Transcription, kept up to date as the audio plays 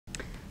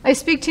I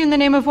speak to you in the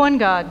name of one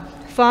God,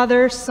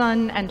 Father,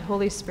 Son, and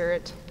Holy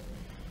Spirit.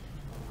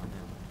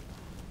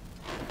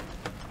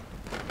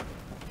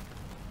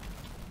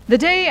 The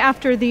day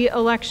after the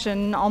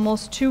election,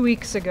 almost 2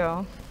 weeks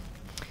ago,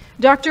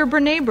 Dr.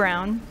 Brené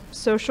Brown,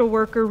 social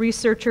worker,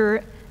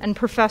 researcher, and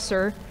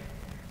professor,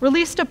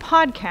 released a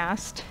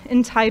podcast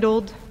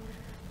entitled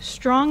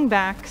Strong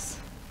Backs,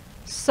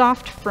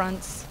 Soft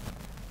Fronts,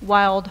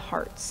 Wild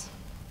Hearts.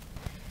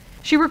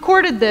 She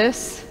recorded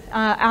this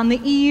on the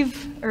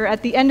eve, or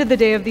at the end of the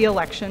day of the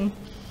election,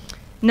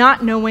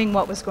 not knowing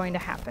what was going to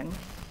happen.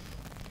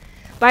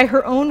 By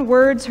her own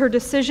words, her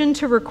decision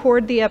to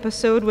record the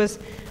episode was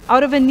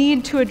out of a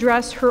need to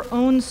address her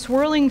own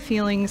swirling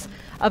feelings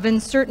of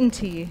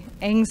uncertainty,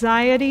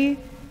 anxiety,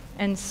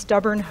 and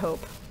stubborn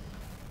hope.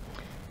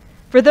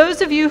 For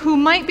those of you who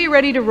might be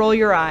ready to roll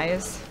your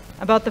eyes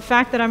about the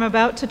fact that I'm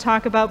about to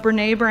talk about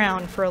Brené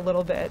Brown for a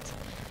little bit,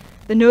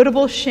 the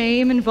notable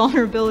shame and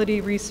vulnerability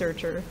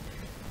researcher,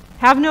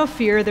 have no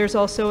fear, there's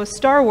also a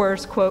Star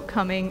Wars quote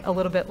coming a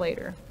little bit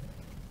later.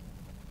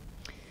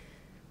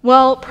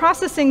 While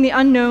processing the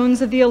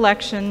unknowns of the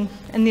election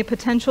and the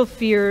potential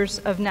fears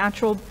of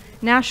national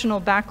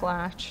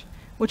backlash,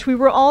 which we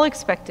were all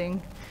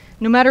expecting,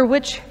 no matter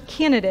which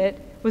candidate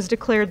was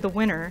declared the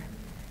winner,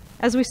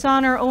 as we saw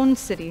in our own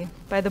city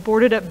by the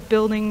boarded-up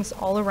buildings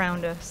all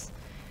around us,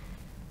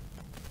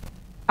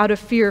 out of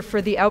fear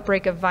for the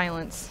outbreak of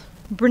violence,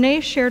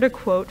 Brené shared a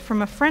quote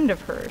from a friend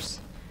of hers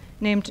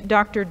named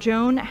Dr.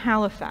 Joan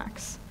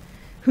Halifax,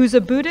 who's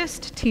a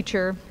Buddhist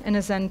teacher and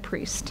a Zen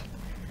priest,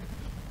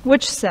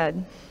 which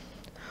said,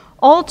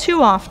 "All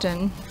too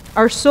often,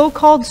 our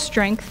so-called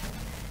strength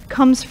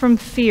comes from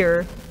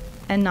fear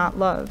and not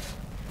love.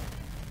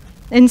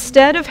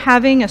 Instead of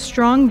having a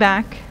strong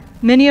back,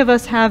 many of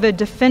us have a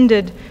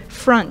defended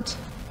front,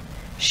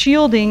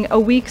 shielding a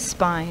weak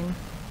spine.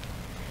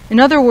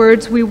 In other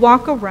words, we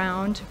walk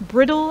around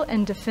brittle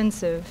and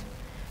defensive,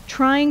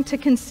 trying to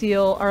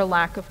conceal our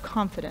lack of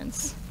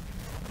confidence.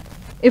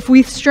 If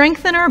we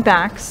strengthen our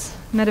backs,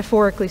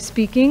 metaphorically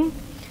speaking,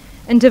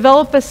 and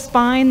develop a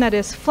spine that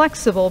is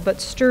flexible but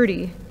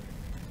sturdy,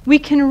 we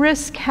can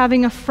risk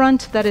having a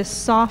front that is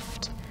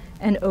soft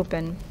and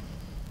open."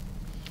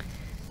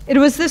 It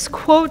was this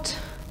quote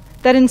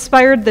that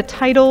inspired the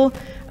title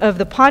of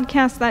the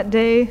podcast that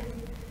day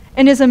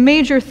and is a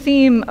major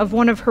theme of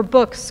one of her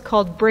books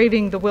called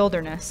Braving the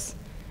Wilderness.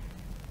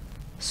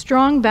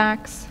 Strong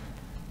backs,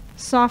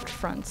 soft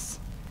fronts,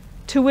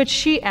 to which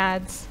she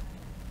adds,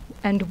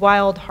 and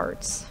wild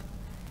hearts.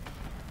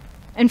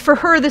 And for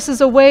her, this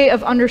is a way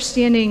of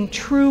understanding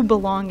true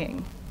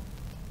belonging.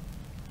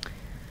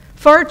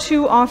 Far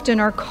too often,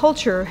 our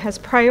culture has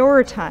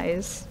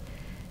prioritized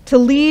to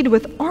lead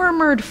with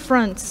armored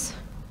fronts,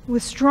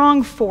 with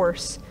strong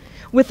force,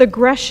 with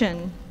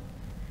aggression,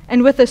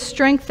 and with a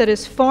strength that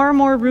is far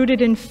more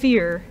rooted in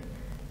fear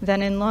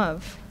than in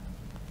love.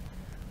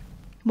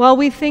 While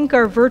we think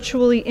our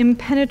virtually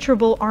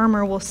impenetrable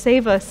armor will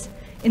save us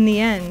in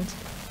the end,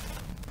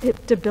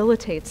 it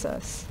debilitates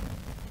us.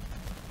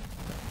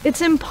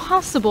 It's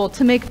impossible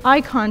to make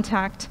eye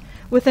contact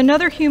with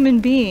another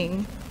human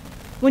being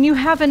when you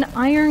have an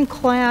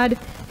ironclad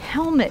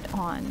helmet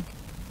on.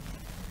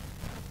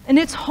 And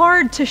it's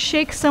hard to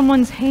shake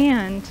someone's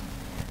hand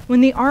when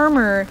the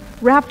armor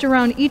wrapped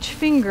around each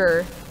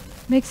finger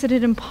makes it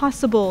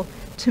impossible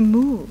to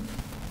move.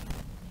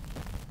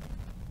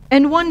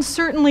 And one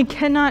certainly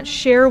cannot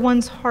share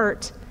one's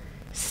heart,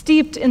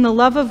 steeped in the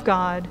love of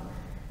God,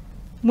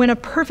 when a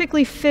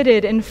perfectly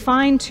fitted and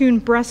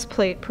fine-tuned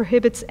breastplate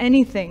prohibits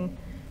anything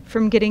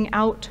from getting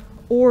out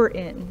or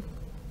in.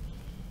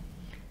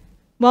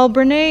 While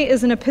Brené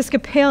is an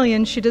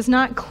Episcopalian, she does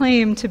not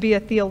claim to be a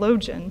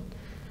theologian.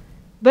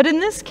 But in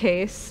this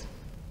case,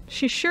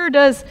 she sure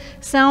does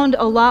sound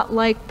a lot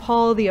like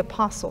Paul the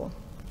Apostle,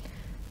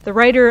 the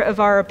writer of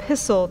our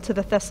epistle to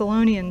the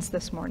Thessalonians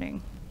this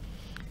morning.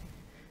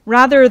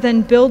 Rather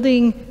than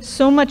building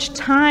so much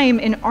time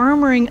in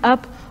armoring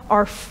up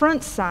our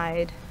front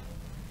side,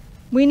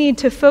 we need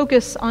to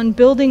focus on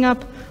building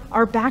up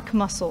our back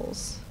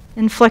muscles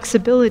and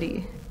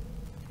flexibility.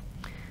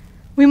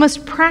 We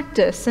must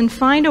practice and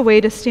find a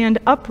way to stand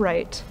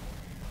upright,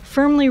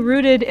 firmly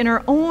rooted in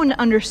our own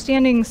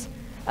understandings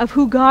of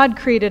who God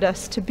created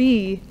us to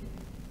be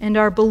and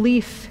our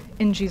belief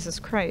in Jesus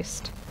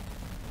Christ.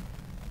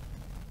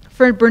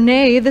 For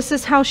Brené, this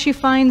is how she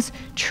finds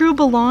true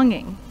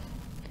belonging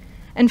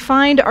and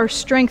find our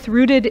strength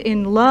rooted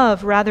in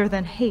love rather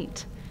than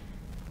hate.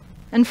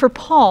 And for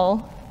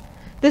Paul,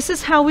 this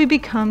is how we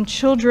become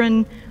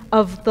children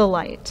of the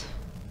light,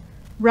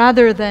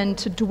 rather than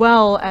to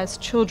dwell as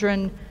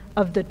children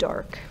of the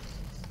dark.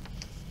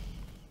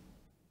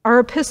 Our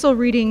epistle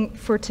reading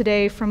for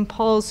today from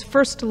Paul's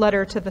first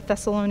letter to the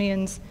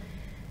Thessalonians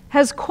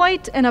has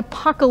quite an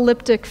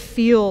apocalyptic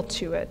feel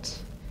to it.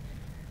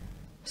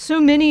 So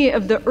many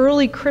of the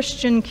early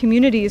Christian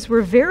communities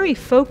were very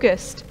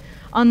focused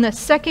on the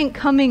second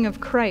coming of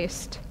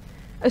Christ,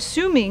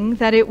 assuming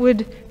that it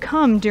would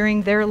come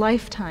during their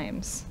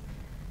lifetimes.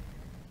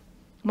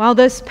 While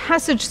this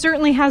passage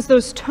certainly has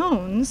those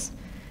tones,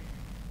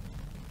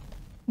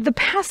 the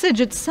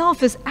passage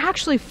itself is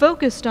actually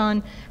focused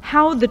on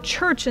how the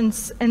church in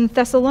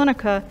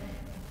Thessalonica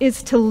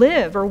is to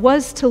live, or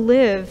was to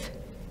live,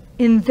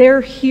 in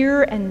their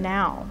here and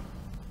now,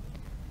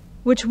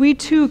 which we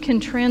too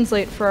can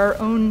translate for our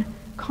own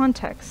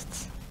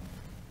contexts.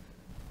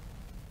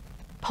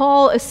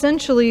 Paul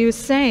essentially is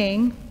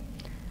saying,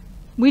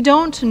 we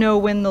don't know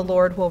when the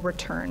Lord will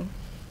return.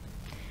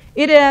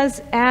 It is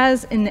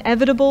as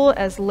inevitable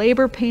as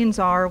labor pains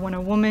are when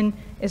a woman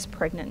is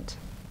pregnant.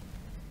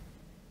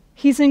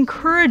 He's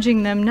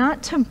encouraging them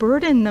not to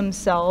burden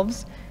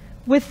themselves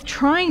with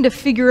trying to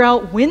figure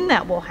out when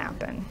that will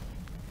happen.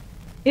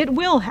 It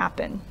will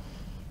happen.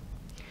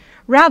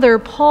 Rather,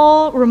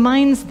 Paul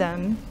reminds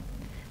them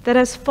that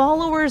as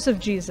followers of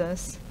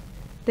Jesus,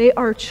 they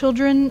are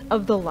children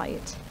of the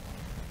light.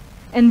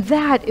 And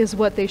that is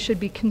what they should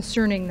be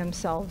concerning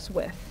themselves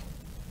with.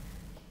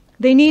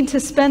 They need to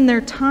spend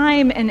their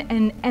time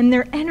and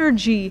their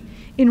energy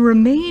in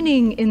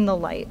remaining in the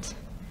light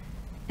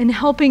and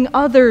helping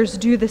others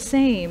do the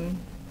same.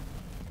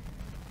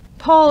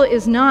 Paul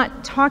is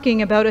not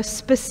talking about a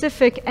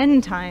specific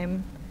end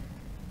time,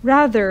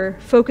 rather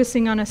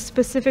focusing on a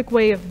specific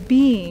way of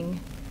being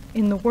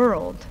in the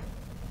world,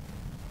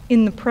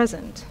 in the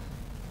present.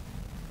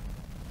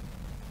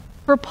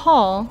 For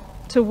Paul,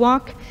 to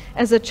walk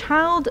as a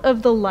child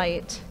of the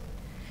light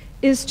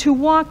is to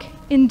walk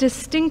in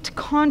distinct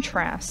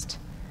contrast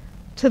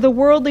to the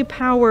worldly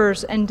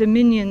powers and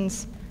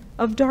dominions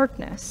of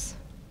darkness,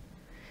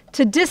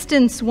 to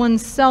distance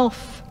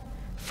oneself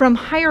from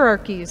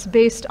hierarchies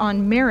based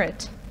on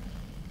merit,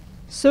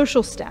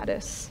 social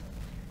status,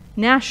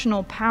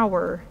 national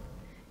power,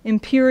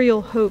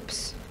 imperial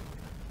hopes,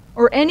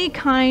 or any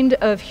kind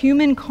of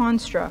human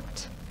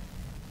construct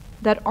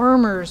that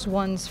armors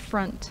one's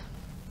front.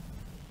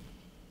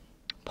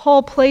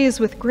 Paul plays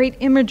with great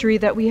imagery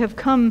that we have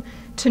come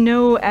to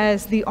know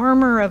as the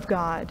armor of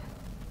God.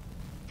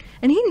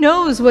 And he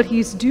knows what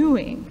he's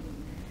doing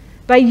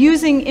by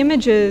using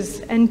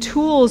images and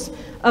tools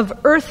of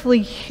earthly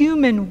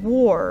human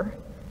war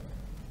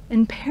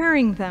and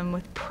pairing them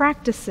with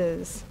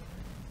practices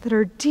that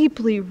are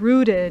deeply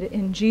rooted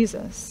in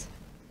Jesus.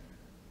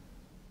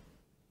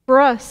 For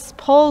us,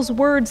 Paul's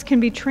words can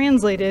be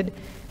translated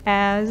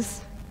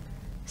as,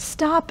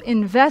 stop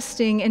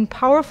investing in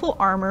powerful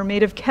armor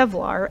made of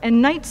Kevlar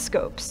and night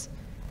scopes.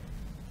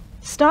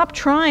 Stop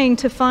trying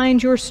to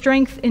find your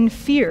strength in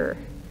fear.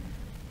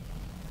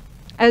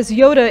 As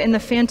Yoda in The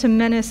Phantom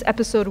Menace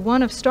Episode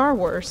 1 of Star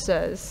Wars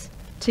says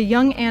to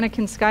young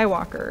Anakin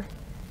Skywalker,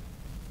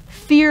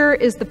 fear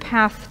is the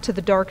path to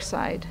the dark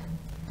side.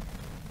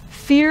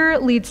 Fear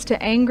leads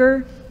to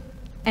anger,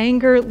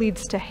 anger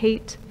leads to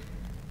hate,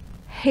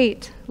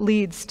 hate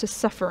leads to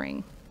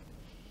suffering.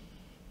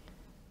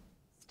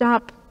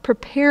 Stop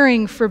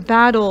preparing for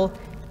battle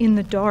in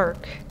the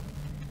dark.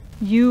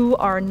 You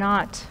are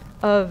not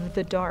of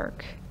the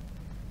dark.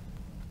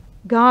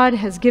 God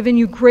has given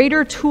you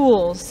greater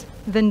tools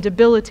than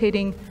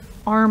debilitating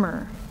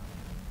armor.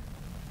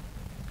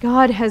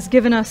 God has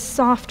given us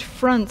soft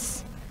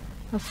fronts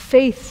of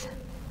faith,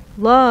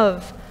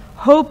 love,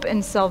 hope,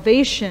 and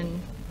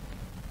salvation.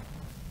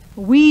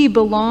 We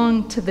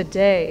belong to the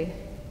day.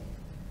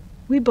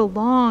 We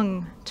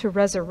belong to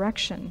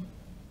resurrection.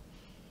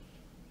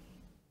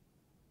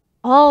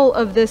 All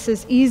of this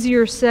is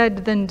easier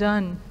said than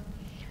done.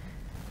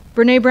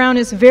 Brené Brown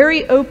is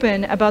very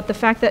open about the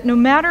fact that no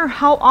matter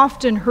how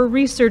often her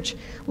research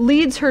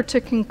leads her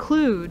to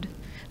conclude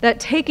that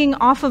taking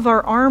off of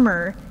our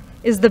armor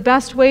is the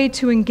best way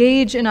to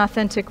engage in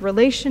authentic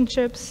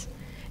relationships,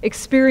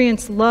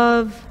 experience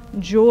love,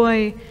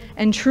 joy,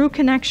 and true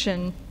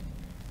connection,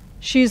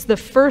 she's the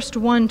first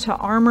one to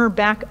armor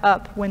back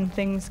up when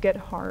things get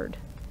hard.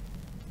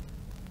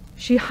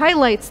 She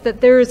highlights that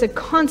there is a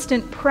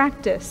constant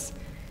practice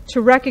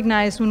to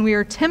recognize when we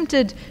are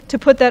tempted to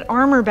put that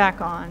armor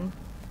back on,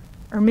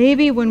 or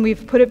maybe when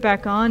we've put it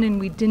back on and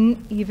we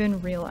didn't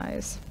even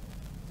realize.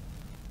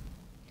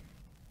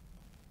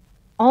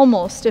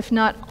 Almost, if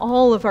not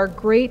all, of our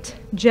great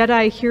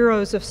Jedi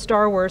heroes of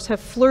Star Wars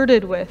have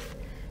flirted with,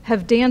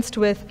 have danced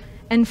with,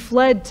 and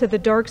fled to the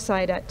dark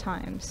side at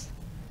times.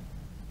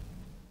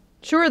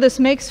 Sure, this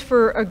makes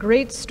for a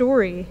great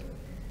story,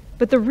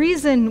 but the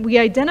reason we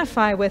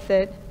identify with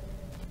it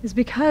is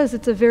because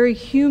it's a very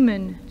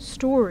human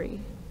story.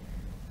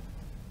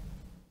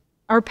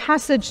 Our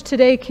passage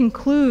today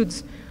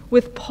concludes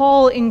with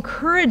Paul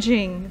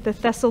encouraging the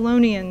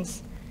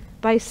Thessalonians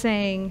by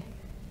saying,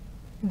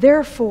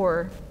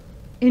 therefore,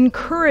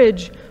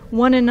 encourage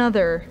one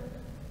another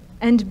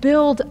and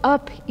build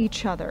up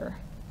each other,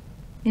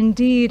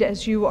 indeed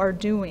as you are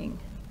doing.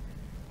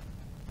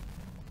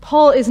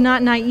 Paul is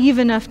not naive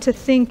enough to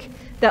think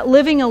that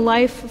living a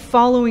life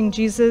following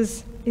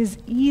Jesus is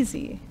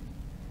easy.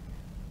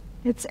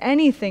 It's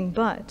anything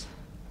but.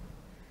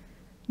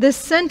 This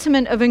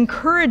sentiment of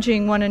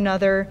encouraging one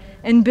another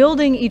and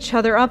building each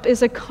other up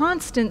is a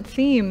constant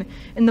theme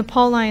in the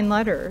Pauline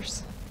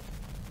letters.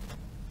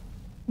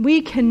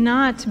 We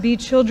cannot be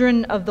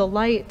children of the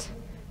light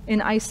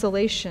in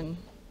isolation.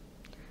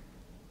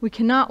 We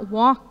cannot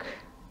walk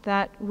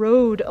that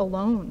road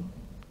alone.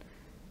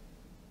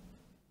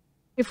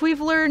 If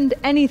we've learned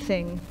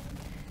anything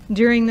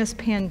during this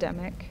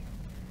pandemic,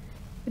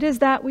 it is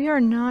that we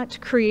are not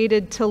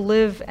created to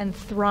live and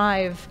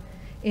thrive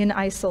in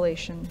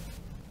isolation.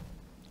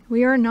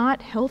 We are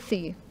not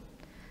healthy.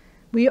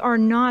 We are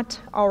not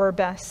our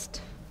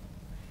best.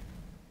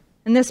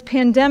 And this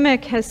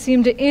pandemic has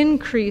seemed to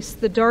increase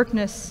the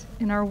darkness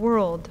in our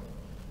world,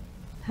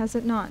 has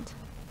it not?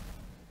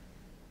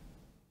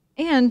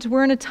 And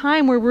we're in a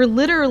time where we're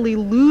literally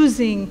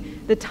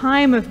losing the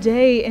time of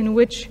day in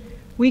which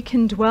we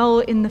can dwell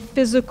in the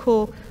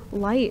physical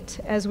light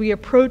as we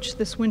approach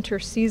this winter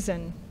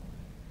season.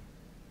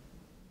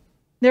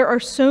 There are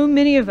so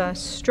many of us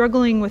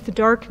struggling with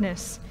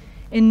darkness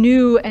in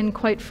new and,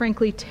 quite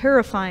frankly,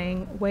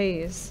 terrifying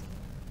ways,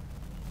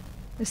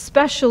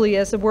 especially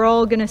as we're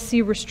all going to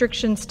see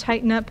restrictions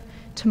tighten up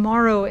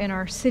tomorrow in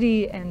our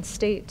city and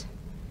state.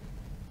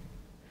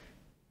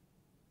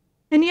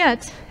 And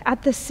yet,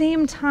 at the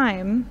same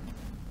time,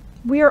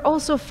 we are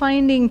also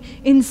finding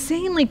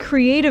insanely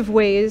creative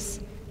ways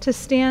to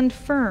stand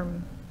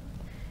firm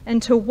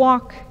and to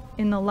walk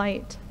in the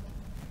light.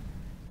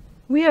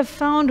 We have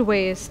found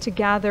ways to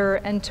gather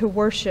and to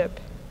worship.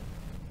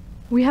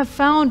 We have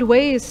found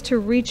ways to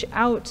reach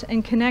out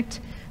and connect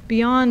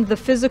beyond the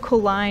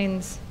physical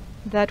lines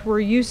that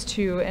we're used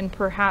to and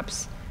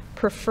perhaps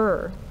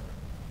prefer.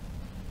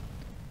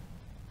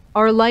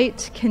 Our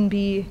light can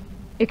be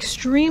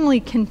extremely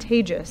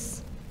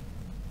contagious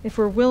if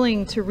we're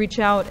willing to reach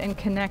out and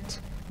connect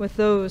with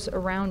those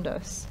around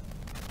us.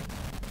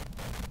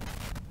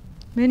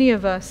 Many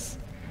of us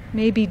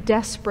may be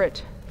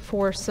desperate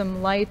for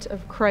some light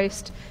of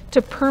Christ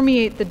to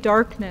permeate the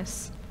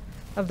darkness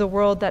of the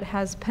world that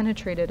has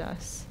penetrated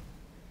us.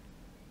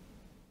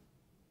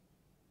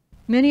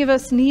 Many of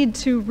us need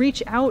to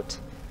reach out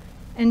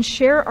and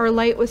share our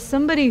light with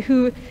somebody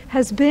who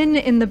has been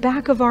in the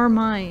back of our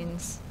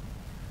minds,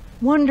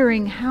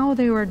 wondering how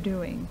they are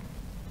doing.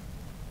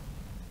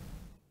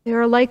 They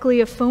are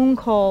likely a phone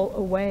call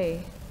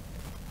away.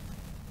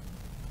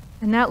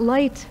 And that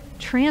light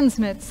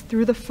transmits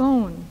through the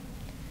phone.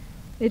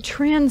 It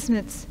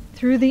transmits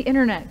through the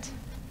internet.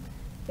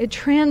 It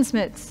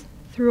transmits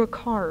through a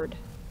card.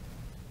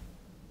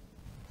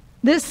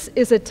 This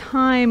is a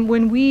time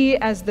when we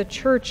as the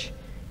church,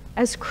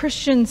 as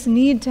Christians,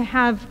 need to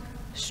have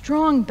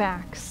strong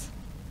backs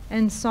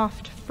and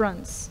soft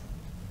fronts.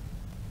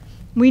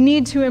 We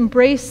need to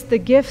embrace the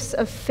gifts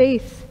of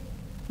faith,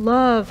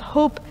 love,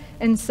 hope,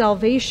 and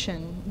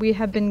salvation we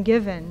have been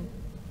given.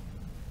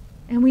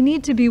 And we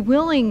need to be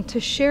willing to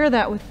share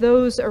that with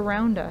those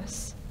around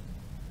us.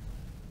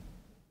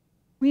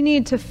 We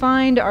need to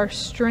find our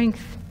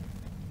strength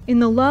in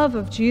the love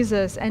of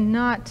Jesus and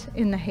not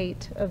in the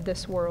hate of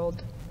this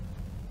world.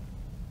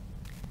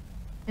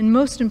 And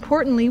most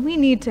importantly, we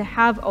need to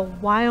have a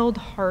wild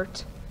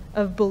heart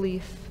of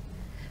belief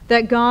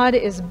that God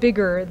is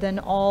bigger than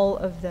all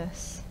of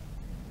this.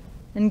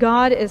 And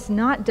God is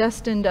not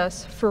destined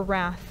us for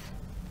wrath,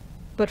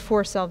 but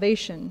for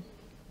salvation.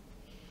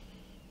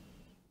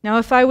 Now,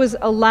 if I was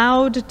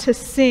allowed to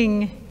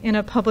sing in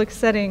a public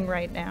setting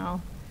right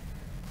now,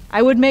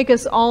 I would make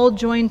us all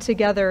join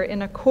together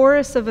in a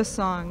chorus of a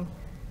song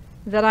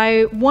that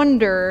I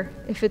wonder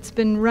if it's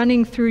been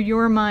running through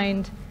your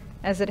mind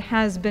as it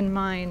has been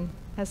mine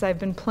as I've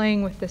been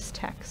playing with this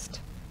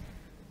text.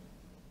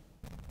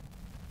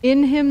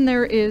 In him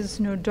there is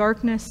no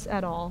darkness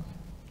at all.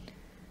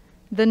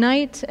 The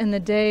night and the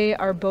day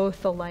are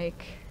both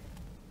alike.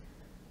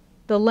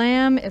 The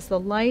Lamb is the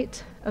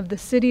light of the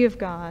city of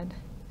God.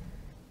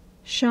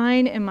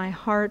 Shine in my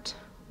heart,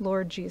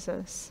 Lord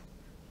Jesus.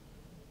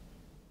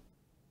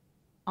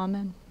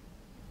 Amen.